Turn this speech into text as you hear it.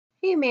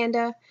Hey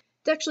Amanda,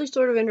 it's actually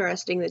sort of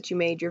interesting that you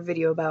made your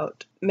video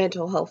about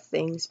mental health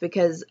things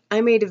because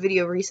I made a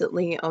video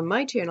recently on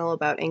my channel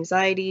about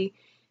anxiety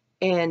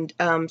and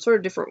sort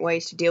of different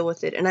ways to deal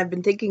with it. And I've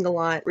been thinking a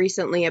lot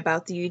recently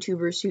about the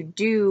YouTubers who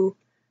do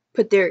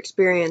put their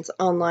experience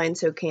online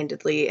so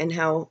candidly and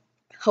how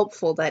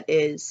helpful that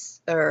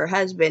is or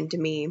has been to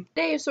me.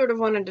 Today I sort of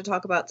wanted to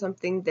talk about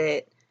something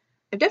that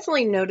I've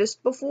definitely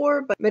noticed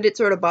before, but it's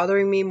sort of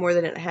bothering me more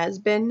than it has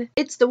been.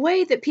 It's the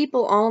way that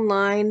people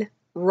online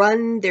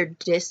run their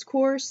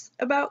discourse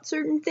about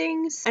certain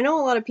things. I know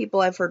a lot of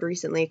people I've heard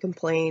recently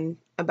complain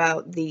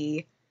about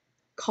the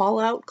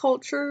call-out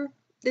culture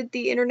that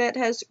the internet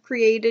has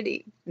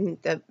created,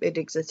 that it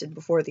existed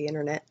before the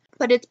internet.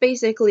 But it's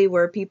basically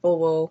where people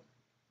will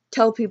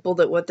tell people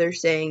that what they're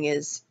saying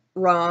is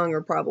wrong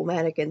or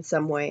problematic in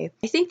some way.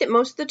 I think that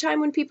most of the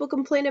time when people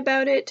complain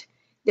about it,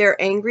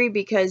 they're angry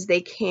because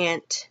they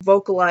can't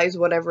vocalize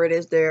whatever it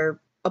is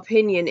their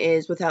opinion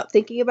is without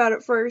thinking about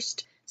it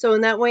first. So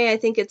in that way, I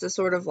think it's a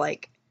sort of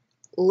like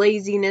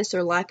laziness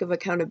or lack of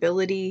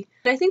accountability.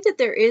 And I think that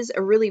there is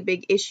a really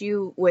big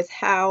issue with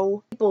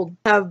how people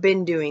have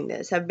been doing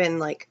this, have been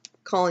like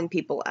calling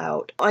people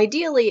out.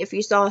 Ideally, if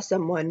you saw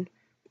someone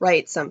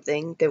write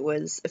something that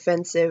was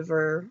offensive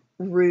or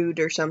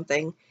rude or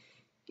something,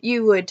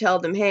 you would tell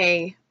them,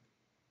 hey,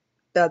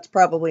 that's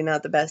probably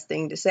not the best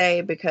thing to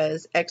say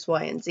because X,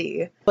 Y, and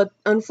Z. But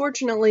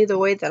unfortunately, the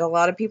way that a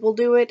lot of people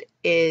do it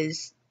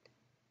is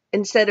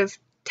instead of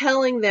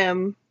telling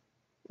them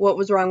what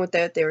was wrong with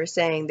what they were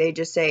saying, they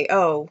just say,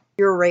 oh,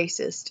 you're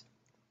racist,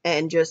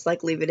 and just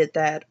like leave it at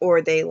that,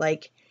 or they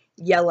like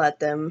yell at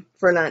them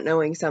for not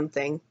knowing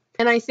something.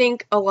 And I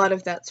think a lot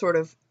of that sort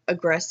of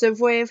aggressive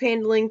way of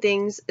handling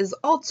things is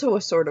also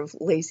a sort of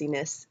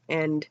laziness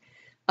and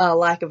a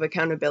lack of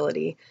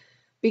accountability.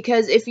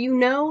 Because if you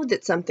know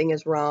that something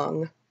is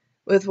wrong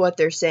with what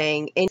they're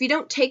saying, and if you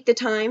don't take the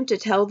time to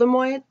tell them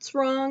why it's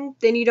wrong,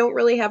 then you don't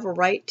really have a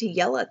right to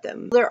yell at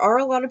them. There are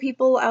a lot of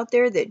people out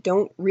there that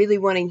don't really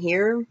want to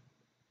hear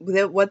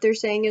that what they're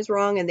saying is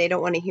wrong, and they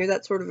don't want to hear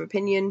that sort of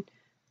opinion.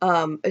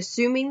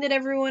 Assuming that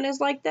everyone is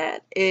like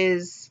that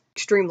is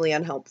extremely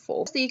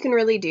unhelpful. What you can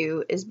really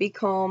do is be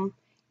calm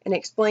and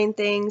explain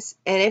things,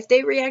 and if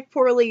they react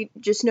poorly,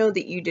 just know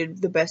that you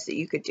did the best that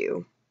you could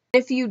do.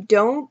 If you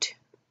don't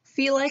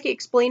feel like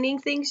explaining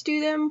things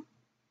to them,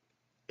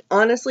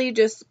 honestly,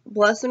 just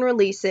bless and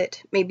release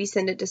it. Maybe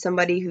send it to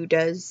somebody who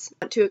does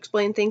want to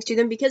explain things to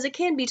them, because it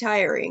can be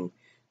tiring,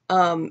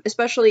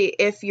 especially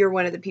if you're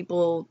one of the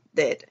people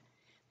that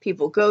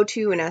people go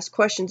to and ask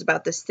questions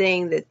about this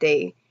thing that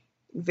they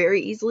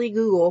very easily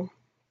Google.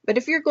 But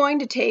if you're going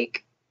to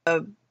take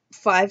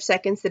 5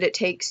 seconds that it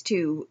takes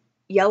to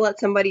yell at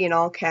somebody in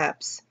all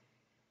caps,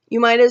 you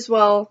might as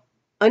well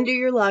undo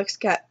your lock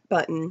cap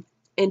button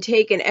and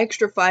take an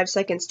extra 5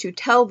 seconds to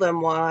tell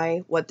them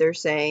why what they're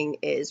saying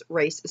is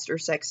racist or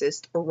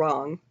sexist or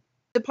wrong.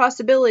 The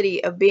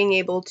possibility of being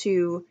able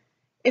to,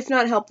 if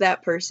not help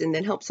that person,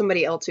 then help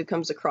somebody else who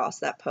comes across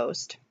that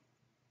post.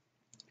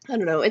 I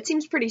don't know, it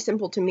seems pretty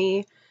simple to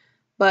me,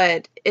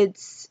 but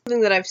it's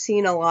something that I've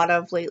seen a lot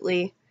of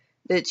lately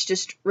that's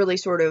just really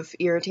sort of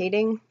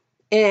irritating.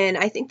 And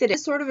I think that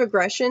this sort of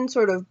aggression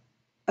sort of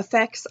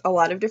affects a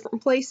lot of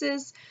different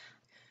places.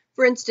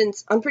 For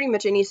instance, on pretty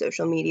much any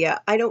social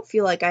media, I don't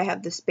feel like I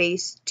have the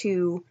space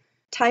to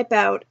type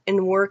out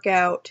and work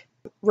out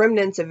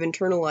remnants of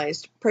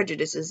internalized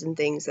prejudices and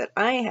things that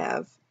I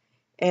have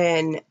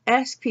and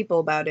ask people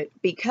about it,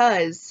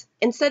 because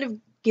instead of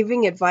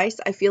giving advice,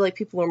 I feel like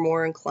people are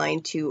more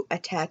inclined to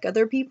attack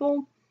other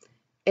people,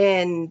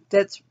 and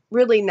that's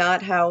really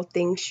not how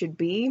things should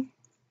be.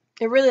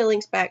 It really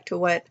links back to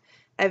what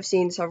I've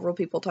seen several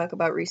people talk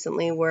about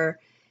recently, where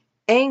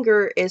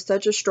anger is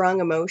such a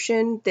strong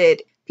emotion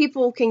that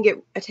people can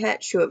get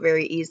attached to it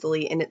very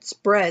easily, and it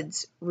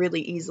spreads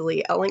really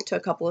easily. I'll link to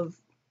a couple of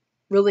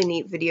really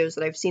neat videos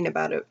that I've seen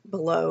about it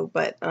below,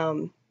 but I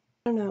don't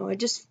know,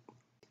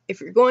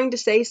 if you're going to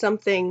say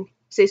something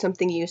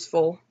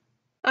useful.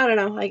 I don't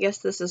know, I guess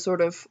this is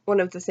sort of one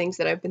of the things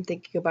that I've been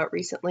thinking about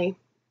recently.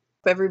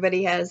 Hope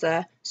everybody has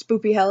a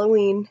spoopy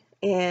Halloween,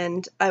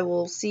 and I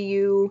will see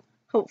you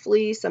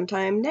hopefully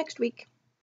sometime next week.